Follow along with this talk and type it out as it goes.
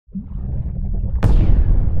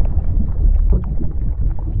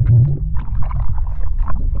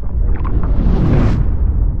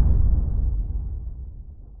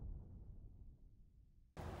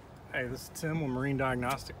This is Tim with Marine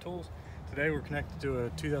Diagnostic Tools. Today we're connected to a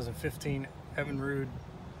 2015 Evinrude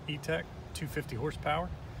E-TEC 250 horsepower.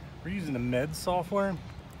 We're using the MEDS software.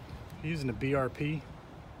 We're using the BRP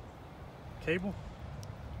cable.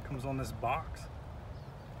 Comes on this box.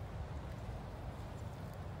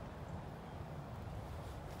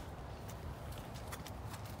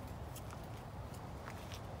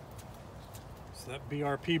 So that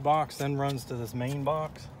BRP box then runs to this main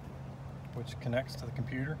box, which connects to the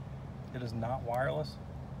computer. It is not wireless.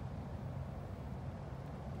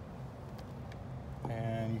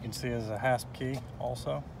 And you can see it has a hasp key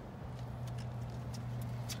also.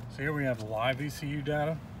 So here we have live ECU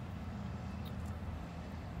data.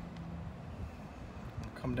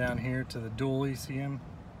 We'll come down here to the dual ECM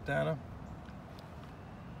data.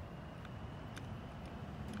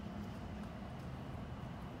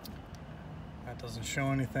 That doesn't show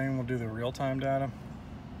anything. We'll do the real-time data.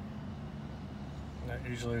 That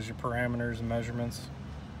usually is your parameters and measurements.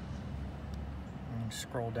 And you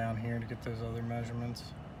scroll down here to get those other measurements.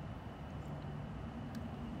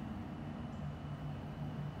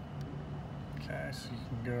 Okay, so you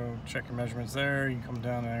can go check your measurements there. You can come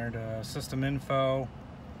down there to system info.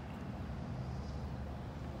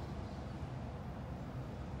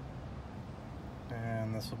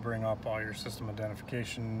 And this will bring up all your system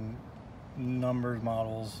identification numbers,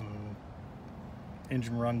 models, and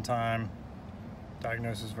engine runtime,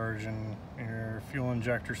 diagnosis version, your fuel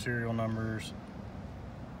injector serial numbers.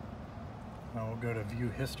 Now we'll go to view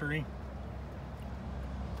history.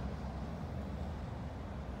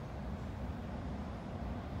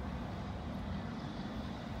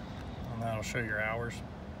 And that'll show your hours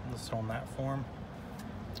listed on that form.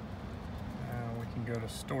 We can go to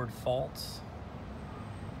stored faults.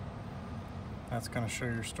 That's going to show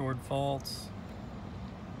your stored faults.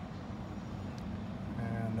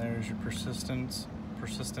 And there's your persistent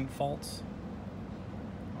faults.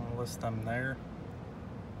 I'll list them there.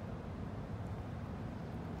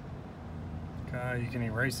 Okay, you can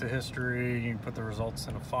erase the history, you can put the results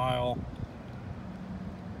in a file.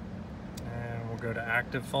 And we'll go to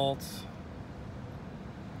active faults.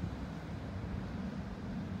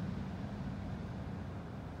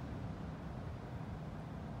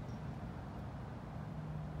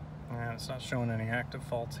 And it's not showing any active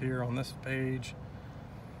faults here on this page.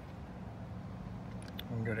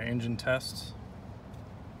 We can go to engine tests.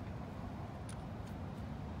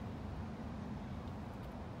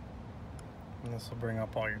 And this will bring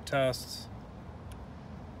up all your tests.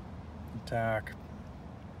 Attack,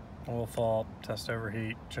 oil fault, test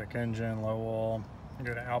overheat, check engine, low oil. You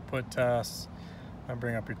go to output tests. I'll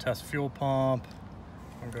bring up your test fuel pump.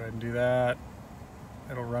 I'll go ahead and do that.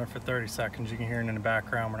 It'll run it for 30 seconds. You can hear it in the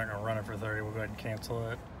background. We're not going to run it for 30. We'll go ahead and cancel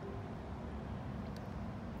it.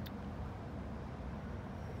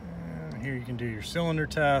 And here you can do your cylinder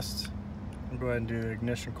test. We'll go ahead and do the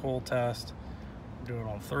ignition coil test. Do it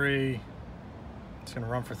on 3. It's going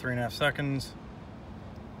to run for 3.5 seconds.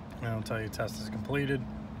 And it'll tell you the test is completed.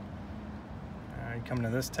 You come to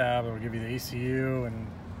this tab. It'll give you the ECU and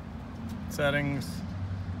settings.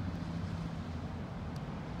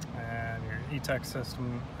 E-TEC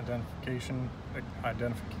system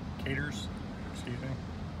identificators, excuse me.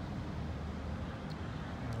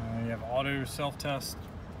 You have auto self-test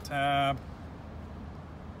tab.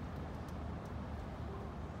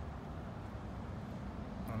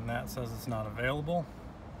 And that says it's not available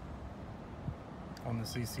on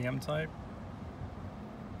this ECM type.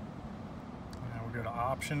 And we'll go to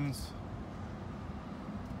options.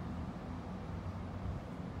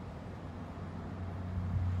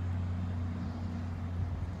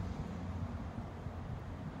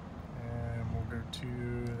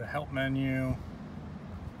 To the help menu.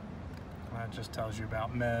 That just tells you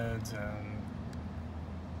about meds and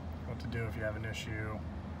what to do if you have an issue.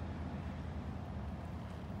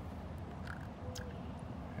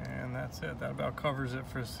 And that's it. That about covers it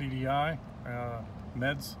for CDI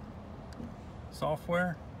meds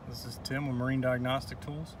software. This is Tim with Marine Diagnostic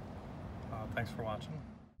Tools. Thanks for watching.